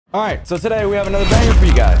Alright, so today we have another banger for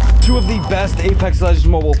you guys. Two of the best Apex Legends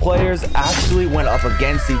mobile players actually went up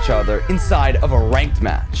against each other inside of a ranked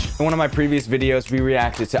match. In one of my previous videos, we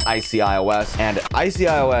reacted to Icyios, and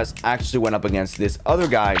Icyios actually went up against this other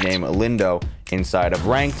guy named Lindo inside of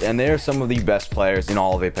ranked, and they're some of the best players in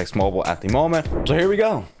all of Apex Mobile at the moment. So here we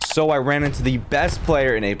go. So I ran into the best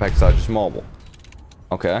player in Apex Legends Mobile.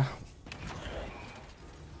 Okay.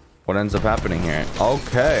 What ends up happening here?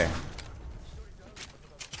 Okay.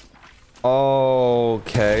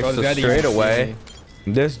 Okay, Bro, so straight away,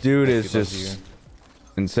 this dude is just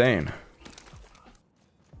insane.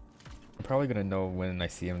 I'm probably gonna know when I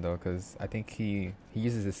see him though, because I think he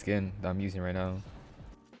uses the skin that I'm using right now.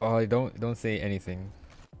 Oh, don't say anything.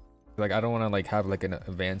 Like, I don't want to like have like an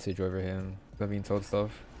advantage over him. I'm being told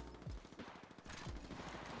stuff.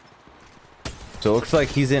 So it looks like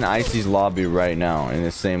he's in Icy's lobby right now, in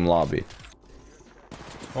the same lobby.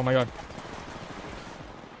 Oh my god.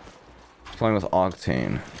 Playing with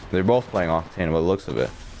Octane. They're both playing Octane by the looks of it.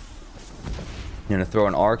 You're gonna throw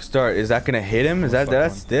an arc star. Is that gonna hit him? Is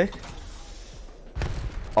that stick?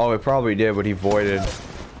 Oh, it probably did, but he voided.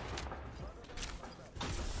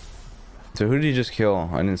 So who did he just kill?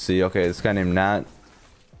 I didn't see. Okay, this guy named Nat.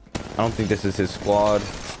 I don't think this is his squad.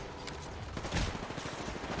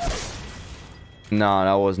 No,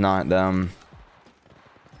 that was not them.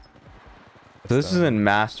 So this is in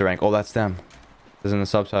master rank. Oh, that's them. This is in the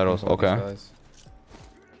subtitles. Okay.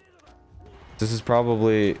 This is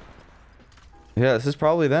probably... Yeah, this is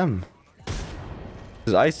probably them. This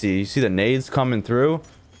is Icy. You see the nades coming through?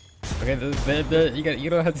 Okay,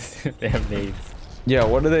 you don't have to... They have nades. Yeah,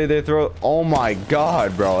 what do they throw? Oh my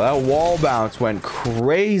god, bro. That wall bounce went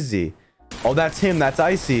crazy. Oh, that's him. That's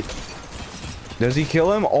Icy. Does he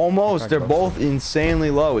kill him? Almost. They're both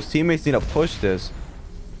insanely low. His teammates need to push this.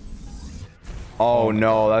 Oh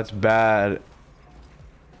no, that's bad.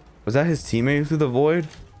 Was that his teammate who threw the void?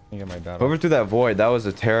 Whoever threw that void, that was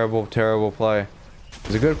a terrible, terrible play. It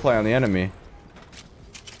was a good play on the enemy.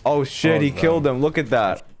 Oh shit, he killed him. Look at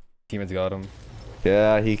that. Teammates got him.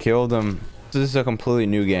 Yeah, he killed him. This is a completely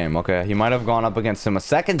new game. Okay, he might have gone up against him a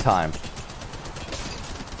second time.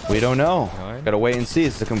 We don't know. Gotta wait and see.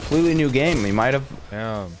 It's a completely new game. He might have...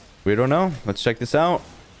 Damn. We don't know. Let's check this out.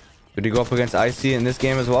 Did he go up against Icy in this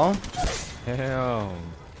game as well? Damn.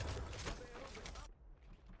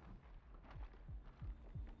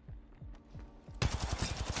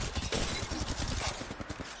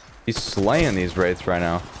 He's slaying these wraiths right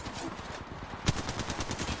now.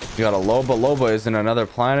 You got a Loba. Loba is in another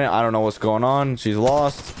planet. I don't know what's going on. She's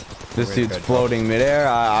lost. This dude's floating midair.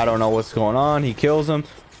 I don't know what's going on. He kills him.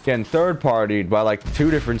 Getting third partied by like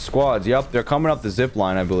 2 different squads. Yep, they're coming up the zip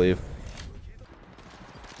line, I believe.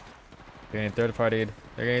 Getting third partied.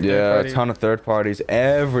 Yeah, a ton of third parties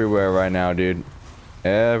everywhere right now, dude.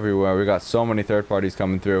 Everywhere. We got so many third parties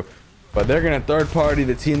coming through. But they're gonna third party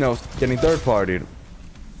the team that was getting third partied.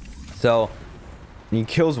 So he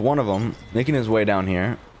kills one of them, making his way down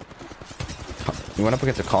here. He went up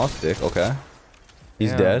against a caustic. Okay,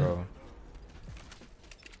 he's dead. Bro.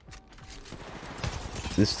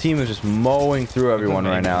 This team is just mowing through everyone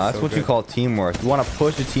right now. That's what you call teamwork. You want to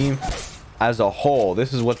push a team as a whole.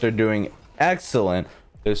 This is what they're doing. Excellent.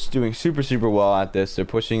 They're doing super well at this. They're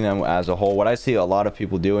pushing them as a whole. What I see a lot of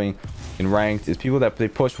people doing in ranked is people that they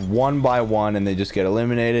push one by one and they just get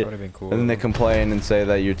eliminated. That would've been cool. And then they complain and say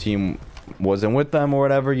that your team wasn't with them or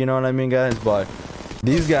whatever. You know what I mean, guys? But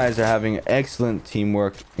these guys are having excellent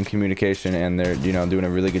teamwork and communication, and they're, you know, doing a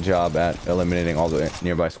really good job at eliminating all the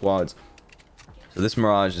nearby squads. So this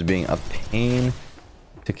Mirage is being a pain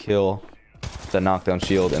to kill. The knockdown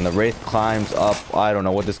shield, and the Wraith climbs up. I don't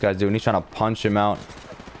know what this guy's doing. He's trying to punch him out.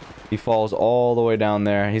 He falls all the way down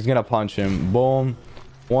there. He's gonna punch him. Boom.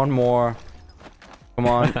 One more. Come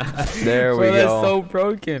on. There we go. That's so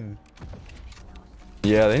broken.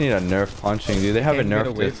 Yeah, they need a nerf punching, dude. They haven't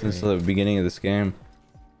nerfed it since the beginning of this game.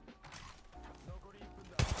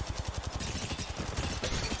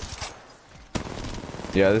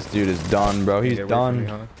 Yeah, this dude is done, bro. He's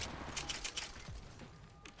done.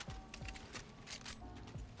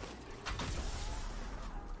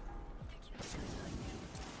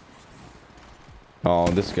 Oh,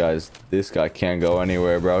 this guy can't go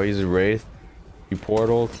anywhere, bro. He's a wraith. He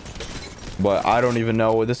portaled, but I don't even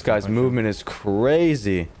know what this guy's movement is.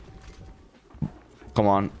 Crazy. Come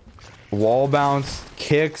on, wall bounce,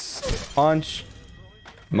 kicks, punch.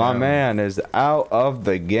 My man is out of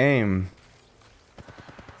the game.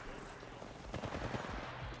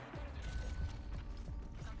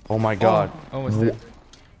 Oh my god. Almost did.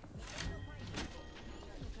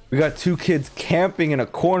 We got 2 kids camping in a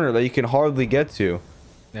corner that you can hardly get to.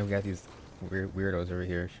 Yeah, we got these weirdos over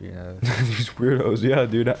here shooting at us. These weirdos, yeah,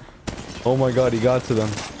 dude. Oh my god, he got to them.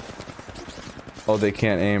 Oh, they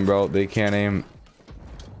can't aim, bro. They can't aim.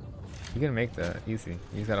 You can make that easy.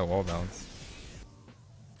 He's got a wall bounce.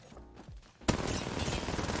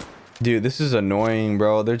 Dude, this is annoying,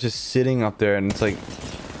 bro. They're just sitting up there and it's like...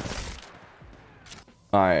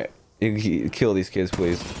 Alright. Kill these kids,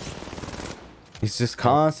 please. He's just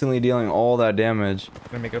constantly dealing all that damage.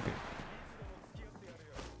 I'm gonna make up here.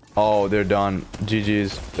 Oh, they're done.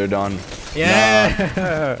 GG's. They're done. Yeah!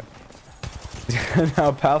 Nah.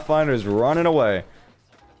 Now Pathfinder's running away.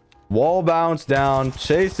 Wall bounce down.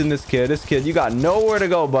 Chasing this kid. This kid, you got nowhere to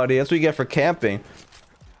go, buddy. That's what you get for camping.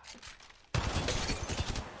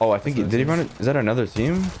 Oh, I think did he run it? Is that another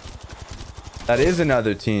team? That is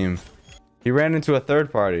another team. He ran into a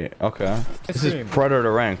third party. Okay. This is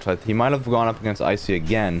Predator ranked. Like, he might have gone up against Icy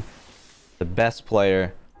again. The best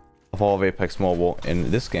player of all of Apex Mobile in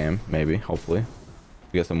this game, maybe, hopefully.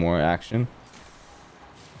 We get some more action.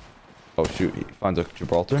 Oh shoot, he finds a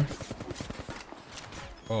Gibraltar.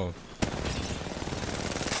 Oh.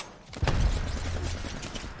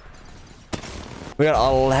 We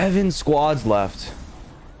got 11 squads left.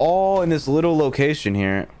 All in this little location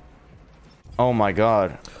here. Oh my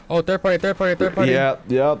god. Oh, third party.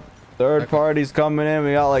 Yep. Third parties coming in.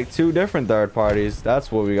 We got like 2 different third parties.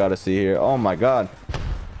 That's what we got to see here. Oh my god.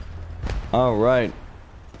 All right.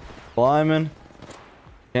 Flyman.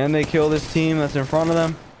 Can they kill this team that's in front of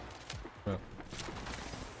them? Oh.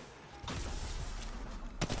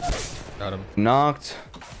 Got him. Knocked.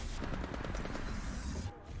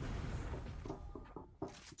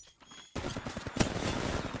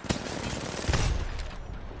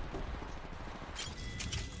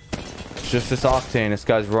 Just this Octane. This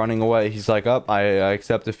guy's running away. He's like, up. I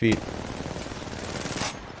accept defeat.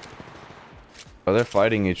 Oh, they're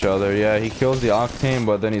fighting each other. Yeah, he kills the Octane,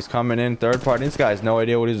 but then he's coming in third party. This guy has no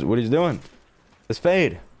idea what he's doing. This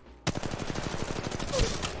fade.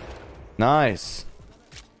 Nice.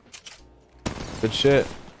 Good shit.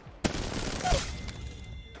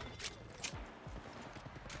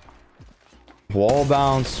 Wall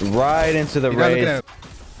bounce right into the race.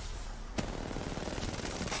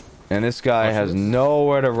 And this guy has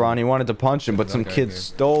nowhere to run. He wanted to punch him, but some kid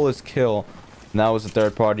stole his kill. And that was the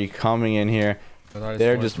third party coming in here.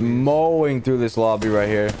 They're just mowing through this lobby right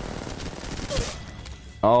here.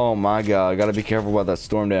 Oh my god. Gotta be careful about that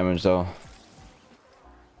storm damage though.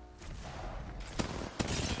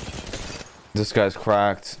 This guy's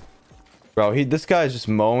cracked. Bro, this guy's just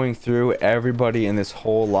mowing through everybody in this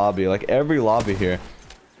whole lobby. Like every lobby here.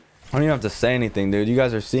 I don't even have to say anything, dude. You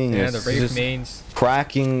guys are seeing this. Yeah, the Wraith mains.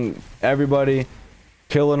 Cracking everybody.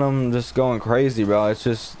 Killing them. Just going crazy, bro. It's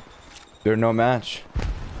just... They're no match.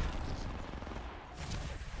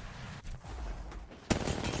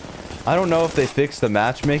 I don't know if they fixed the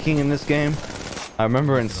matchmaking in this game. I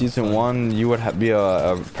remember in season 1, you would be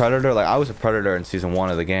a predator. Like, I was a predator in season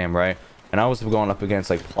 1 of the game, right? And I was going up against,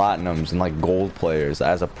 like, platinums and, like, gold players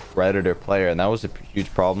as a predator player. And that was a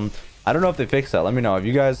huge problem. I don't know if they fixed that. Let me know if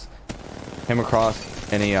you guys came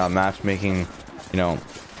across any matchmaking, you know,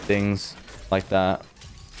 things like that.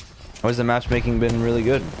 Or has the matchmaking been really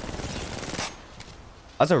good?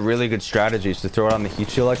 That's a really good strategy, to throw it on the heat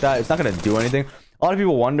shield like that. It's not going to do anything. A lot of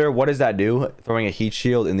people wonder, what does that do, throwing a heat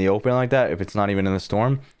shield in the open like that, if it's not even in the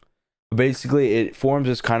storm? But basically, it forms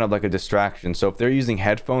as kind of like a distraction. So if they're using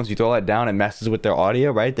headphones, you throw that down, it messes with their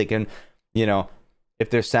audio, right? They can, you know... If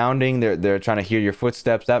they're sounding, they're trying to hear your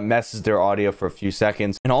footsteps, that messes their audio for a few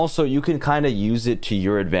seconds. And also, you can kind of use it to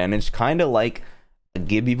your advantage, kind of like a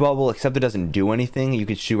Gibby bubble, except it doesn't do anything. You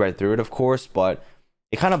could shoot right through it, of course, but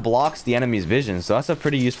it kind of blocks the enemy's vision. So that's a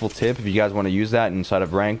pretty useful tip if you guys want to use that inside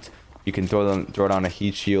of ranked. You can throw it on a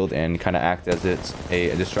heat shield and kind of act as it's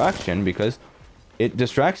a distraction, because it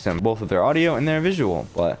distracts them both with their audio and their visual.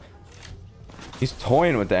 But he's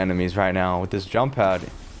toying with the enemies right now with this jump pad.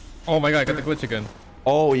 Oh my god, I got the glitch again.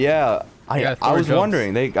 Oh yeah, I was jumps.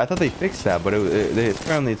 wondering. I thought they fixed that, but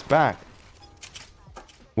apparently it's back.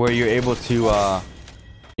 Where you're able to,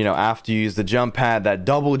 you know, after you use the jump pad, that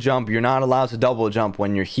double jump. You're not allowed to double jump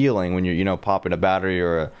when you're healing, when you're, you know, popping a battery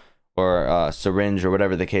or a syringe or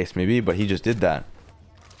whatever the case may be. But he just did that.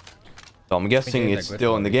 So I'm guessing it's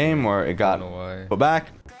still in the game, or it got put back.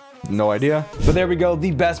 No idea. But there we go.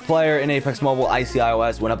 The best player in Apex Mobile,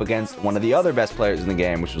 Icyios, went up against one of the other best players in the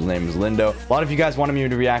game, which was name is Lindo. A lot of you guys wanted me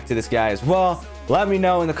to react to this guy as well. Let me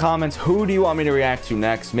know in the comments, who do you want me to react to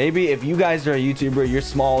next? Maybe if you guys are a YouTuber, you're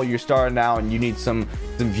small, you're starting out, and you need some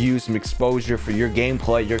views, some exposure for your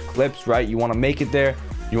gameplay, your clips, right? You want to make it there.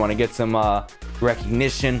 You want to get some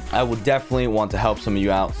recognition. I will definitely want to help some of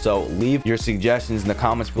you out. So leave your suggestions in the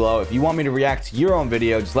comments below. If you want me to react to your own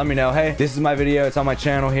video, just let me know. Hey, this is my video. It's on my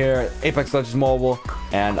channel here, Apex Legends Mobile,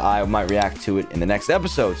 and I might react to it in the next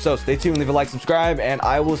episode. So stay tuned, leave a like, subscribe, and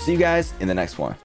I will see you guys in the next one.